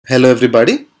Hello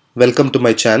everybody, welcome to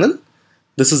my channel.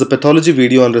 This is a pathology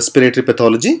video on respiratory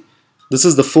pathology. This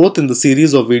is the fourth in the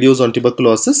series of videos on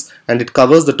tuberculosis and it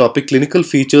covers the topic clinical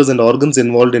features and organs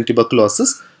involved in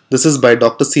tuberculosis. This is by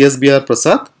Dr. CSBR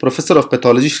Prasad, Professor of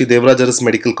Pathology, Sri Devaraja's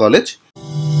Medical College.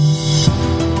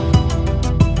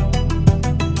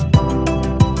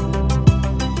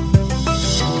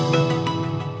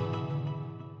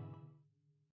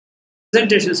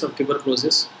 Presentations of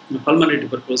tuberculosis, pulmonary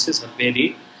tuberculosis are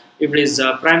varied. If it is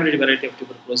a primary variety of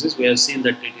tuberculosis, we have seen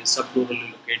that it is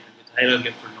subplurally located with higher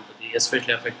lymphadenopathy,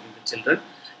 especially affecting the children.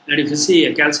 And if you see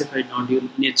a calcified nodule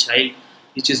in a child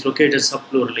which is located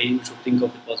subplurally, you should think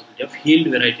of the possibility of healed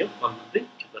variety of pulmonary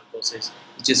tuberculosis,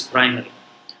 which is primary.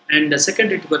 And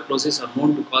secondary tuberculosis are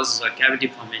known to cause cavity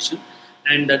formation,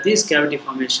 and this cavity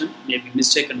formation may be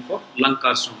mistaken for lung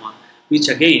carcinoma, which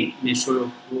again may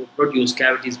produce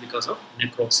cavities because of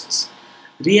necrosis.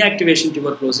 Reactivation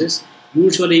tuberculosis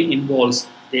usually involves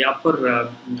the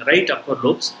right upper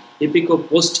lobes,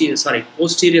 posterior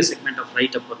segment of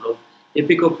right upper lobe,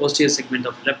 apico-posterior segment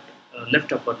of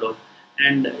left upper lobe,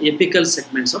 and apical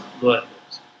segments of lower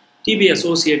lobes. TB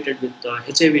associated with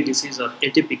HIV disease are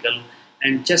atypical,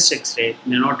 and chest X-ray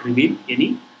may not reveal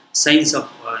any signs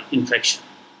of infection.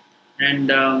 And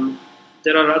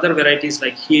there are other varieties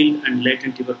like healed and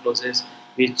latent tuberculosis,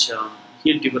 which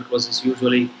healed tuberculosis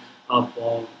usually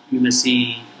you may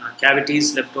see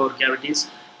cavities, leftover cavities,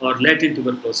 or latent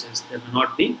tuberculosis, there may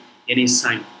not be any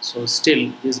sign. So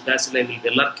still this bacilli will be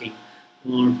lurking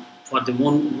for the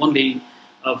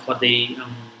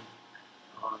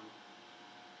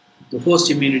the host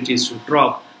immunities to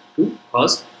drop to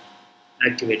cause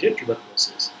activated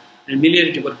tuberculosis. And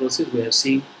miliary tuberculosis we have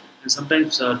seen, and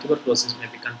sometimes tuberculosis may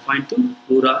be confined to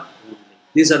pleura only.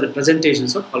 These are the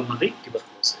presentations of pulmonary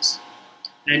tuberculosis.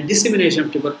 And dissemination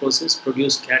of tuberculosis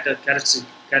produce characteristic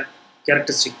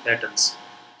patterns.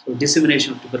 So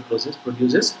dissemination of tuberculosis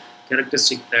produces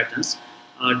characteristic patterns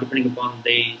depending upon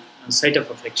the site of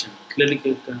affection.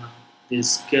 Clinical,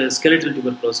 skeletal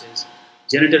tuberculosis,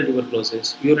 genital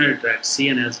tuberculosis, urinary tract,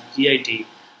 CNS, GIT,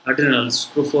 adrenals,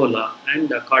 scrofola, and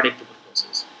cardiac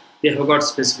tuberculosis. They have got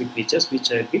specific features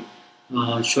which I will be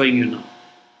showing you now.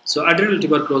 So adrenal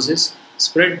tuberculosis,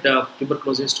 spread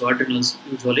tuberculosis to adrenals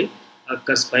usually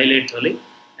occurs bilaterally,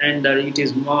 and it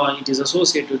is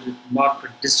associated with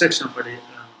marked destruction of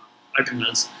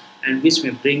adrenals, and which may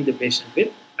bring the patient with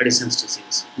Addison's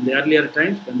disease. In the earlier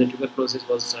times when the tuberculosis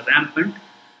was rampant,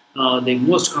 the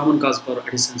most common cause for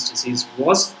Addison's disease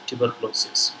was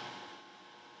tuberculosis.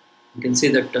 You can see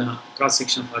that cross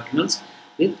section of adrenals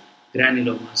with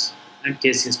granulomas and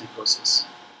caseous necrosis.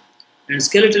 And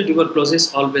skeletal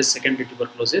tuberculosis, always secondary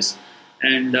tuberculosis,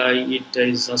 and you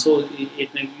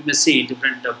may see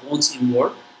different bones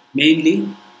involved, mainly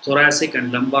thoracic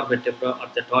and lumbar vertebra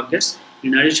are the targets,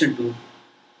 in addition to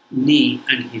knee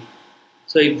and hip.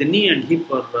 So if the knee and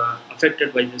hip are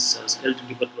affected by this skeletal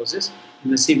tuberculosis,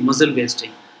 you may see muscle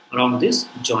wasting around these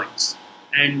joints.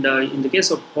 And in the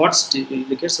case of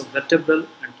vertebral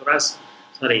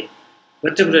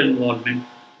involvement,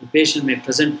 the patient may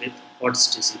present with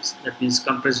Pott's disease. That means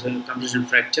compression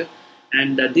fracture,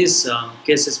 and this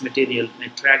caseous material may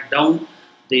track down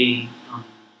the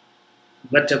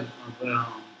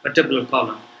vertebral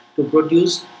column to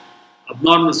produce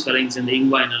abnormal swellings in the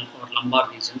inguinal or lumbar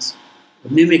regions,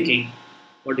 mimicking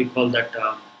what we call that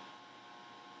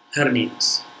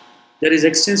hernias. There is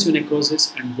extensive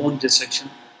necrosis and bone dissection,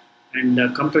 and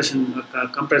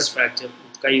compressed fracture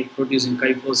with producing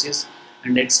kyphosis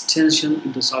and extension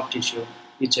into soft tissue,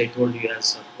 which I told you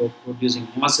as producing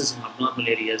masses in abnormal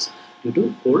areas due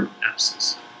to cold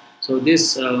abscess. So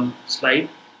this slide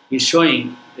is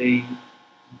showing the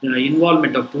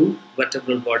involvement of two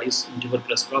vertebral bodies in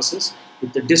tuberculous process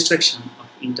with the destruction of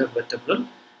intervertebral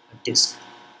disc.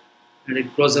 And in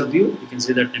closer view, you can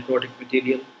see that necrotic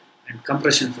material and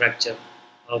compression fracture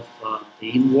of the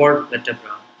inward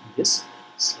vertebra in this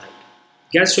slide.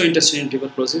 Gastrointestinal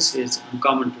tuberculosis is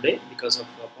uncommon today because of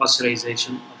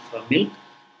pasteurization of milk,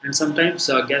 and sometimes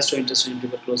gastrointestinal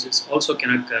tuberculosis also can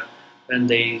occur when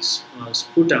the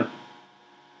sputum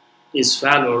is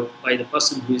swallowed by the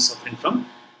person who is suffering from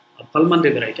a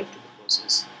pulmonary variety of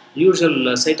tuberculosis. The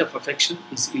usual site of affection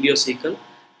is ileocecal,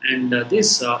 and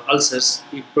these ulcers,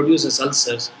 it produces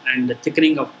ulcers and the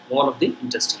thickening of wall of the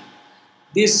intestine.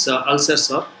 These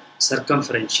ulcers are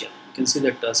circumferential. You can see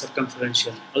that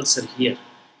circumferential ulcer here.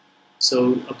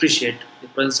 So appreciate the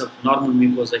presence of normal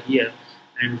mucosa here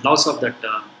and loss of that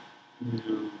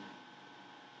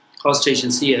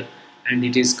caustrations here, and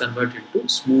it is converted to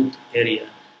smooth area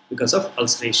because of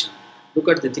ulceration. Look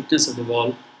at the thickness of the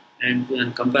wall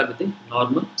and compare with the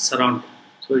normal surrounding.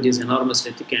 So it is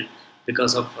enormously thickened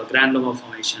because of granuloma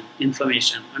formation,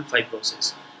 inflammation, and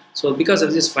fibrosis. So because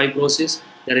of this fibrosis,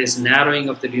 there is narrowing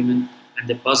of the lumen, and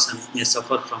the person may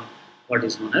suffer from what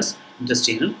is known as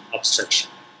intestinal obstruction.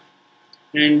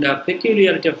 And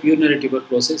peculiarity of urinary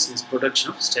tuberculosis is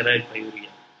production of sterile pyuria.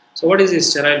 So what is this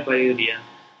sterile pyuria?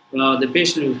 The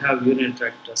patient will have urinary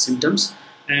tract symptoms,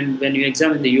 and when you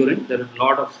examine the urine, there are a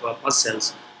lot of pus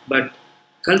cells, but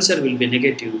culture will be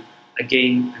negative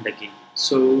again and again.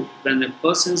 So when a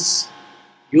person's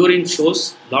urine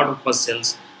shows a lot of pus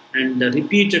cells and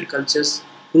repeated cultures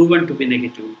proven to be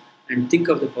negative, and think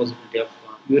of the possibility of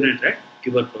urinary tract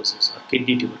tuberculosis or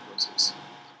kidney tuberculosis.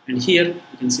 And here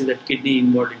you can see that kidney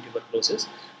involved in tuberculosis,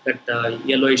 that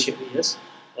yellowish areas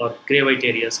or grey white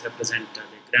areas represent the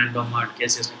granuloma and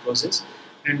caseous necrosis,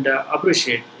 and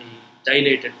appreciate the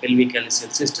dilated pelvic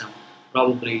calyceal system.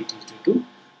 Probably it is due to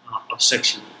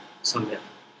obstruction somewhere.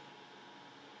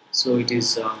 So it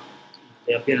is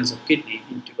the appearance of kidney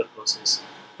in tuberculosis.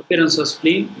 Appearance of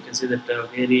spleen, you can see that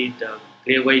varied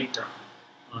grey white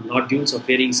nodules of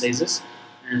varying sizes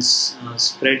and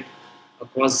spread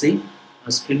across the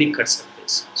splenic cut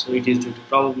surface. So it is due to,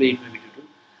 probably it may be due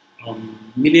to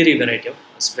miliary variety of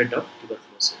spread of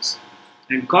tuberculosis.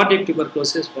 And cardiac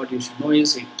tuberculosis, what you should know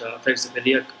is it affects the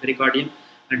pericardium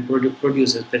and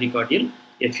produces pericardial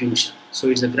effusion. So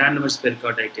it's a granulomatous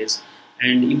pericarditis,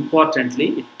 and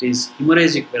importantly, it is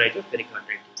hemorrhagic variety of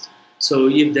pericarditis. So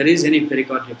if there is any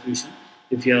pericardial effusion,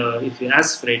 if you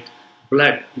aspirate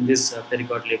blood in this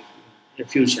pericardial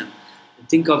effusion,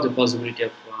 think of the possibility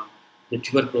of the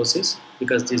tuberculosis,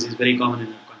 because this is very common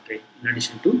in our country, in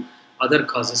addition to other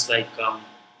causes like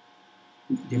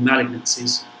the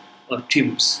malignancies or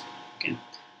tumors. Okay.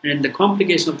 And the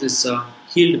complication of this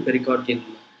healed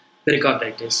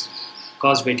pericarditis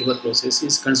caused by tuberculosis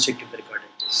is constrictive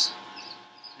pericarditis.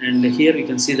 And here you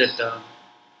can see that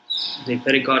the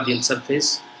pericardial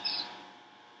surface,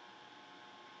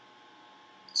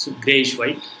 so grayish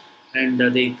white, and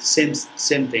the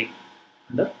same thing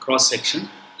under cross section.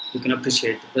 You can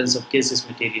appreciate the presence of caseous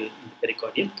material in the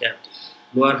pericardial cavity.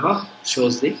 Lower half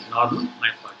shows the normal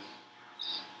myocardium.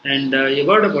 And a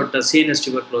word about CNS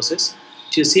tuberculosis.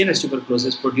 CNS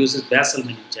tuberculosis produces basal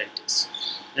meningitis,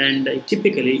 and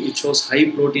typically it shows high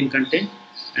protein content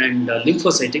and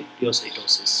lymphocytic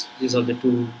pleocytosis. These are the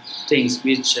two things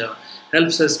which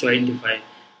helps us to identify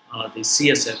the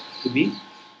CSF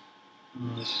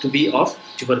to be of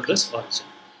tuberculous origin.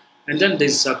 And then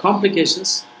these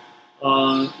complications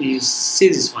see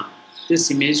this one.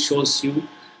 This image shows you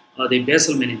the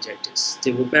basal meningitis.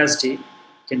 The opacity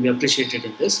can be appreciated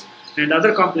in this. And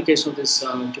other complication of this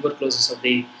tuberculosis of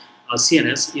the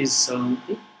CNS is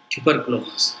the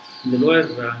tuberculosis. In the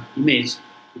lower image,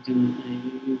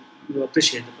 you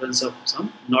appreciate the presence of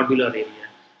some nodular area.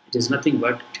 It is nothing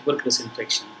but tuberculosis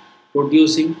infection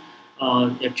producing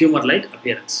a tumor-like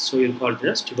appearance. So you will call it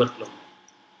as tuberculoma.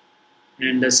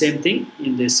 And the same thing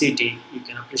in the CT, you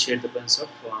can appreciate the presence of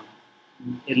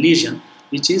a lesion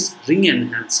which is ring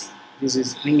enhancing. This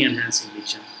is ring enhancing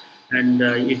lesion, and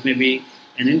it may be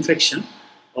an infection,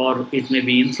 or it may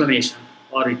be inflammation,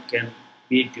 or it can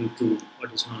be due to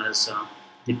what is known as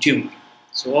the tumor.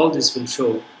 So all this will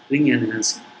show ring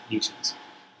enhancing lesions.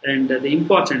 And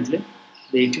importantly,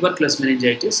 the tuberculous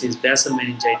meningitis is basal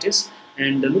meningitis,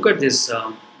 and look at this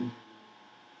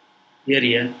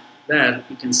area where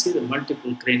you can see the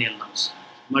multiple cranial nerves.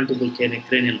 When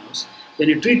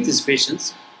you treat these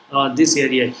patients, this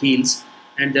area heals,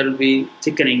 and there will be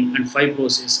thickening and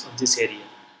fibrosis of this area.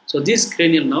 So these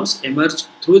cranial nerves emerge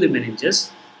through the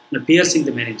meninges, piercing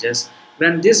the meninges.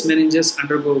 When these meninges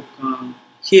undergo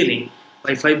healing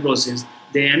by fibrosis,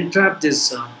 they entrap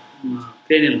these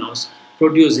cranial nerves,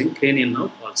 producing cranial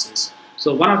nerve pulses.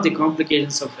 So one of the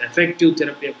complications of effective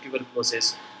therapy of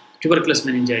tuberculous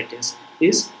meningitis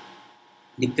is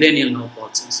the cranial nerve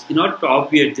pulses. In order to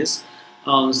obviate this,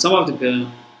 some of the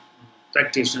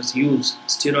practitioners use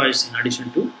steroids in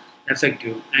addition to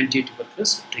effective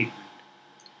anti-tuberculous treatment.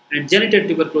 And genital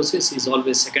tuberculosis is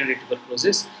always secondary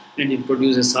tuberculosis, and it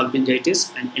produces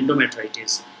salpingitis and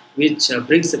endometritis, which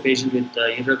brings the patient with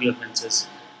irregular menses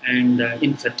and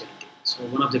infertility. So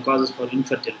one of the causes for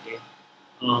infertility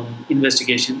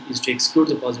investigation is to exclude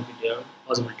the possibility of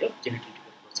genital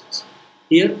tuberculosis.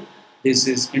 Here, this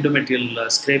is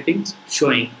endometrial scrapings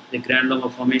showing the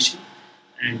granuloma formation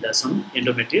and some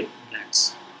endometrial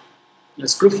glands.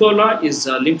 Scrofola is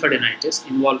lymphadenitis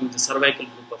involving the cervical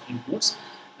group of lymph nodes,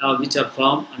 which are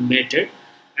firm and mated,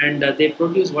 and they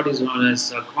produce what is known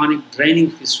as chronic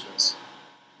draining fistulas.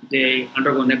 They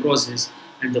undergo necrosis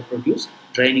and they produce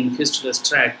draining fistulous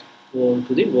tract to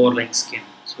the overlying skin.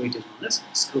 So it is known as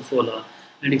scrofola.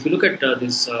 And if you look at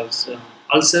these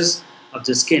ulcers of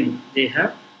the skin, they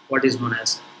have what is known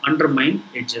as undermined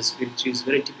edges, which is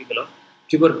very typical of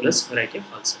tuberculous variety of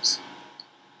ulcers.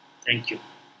 Thank you.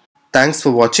 Thanks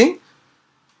for watching.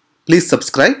 Please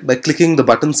subscribe by clicking the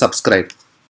button subscribe.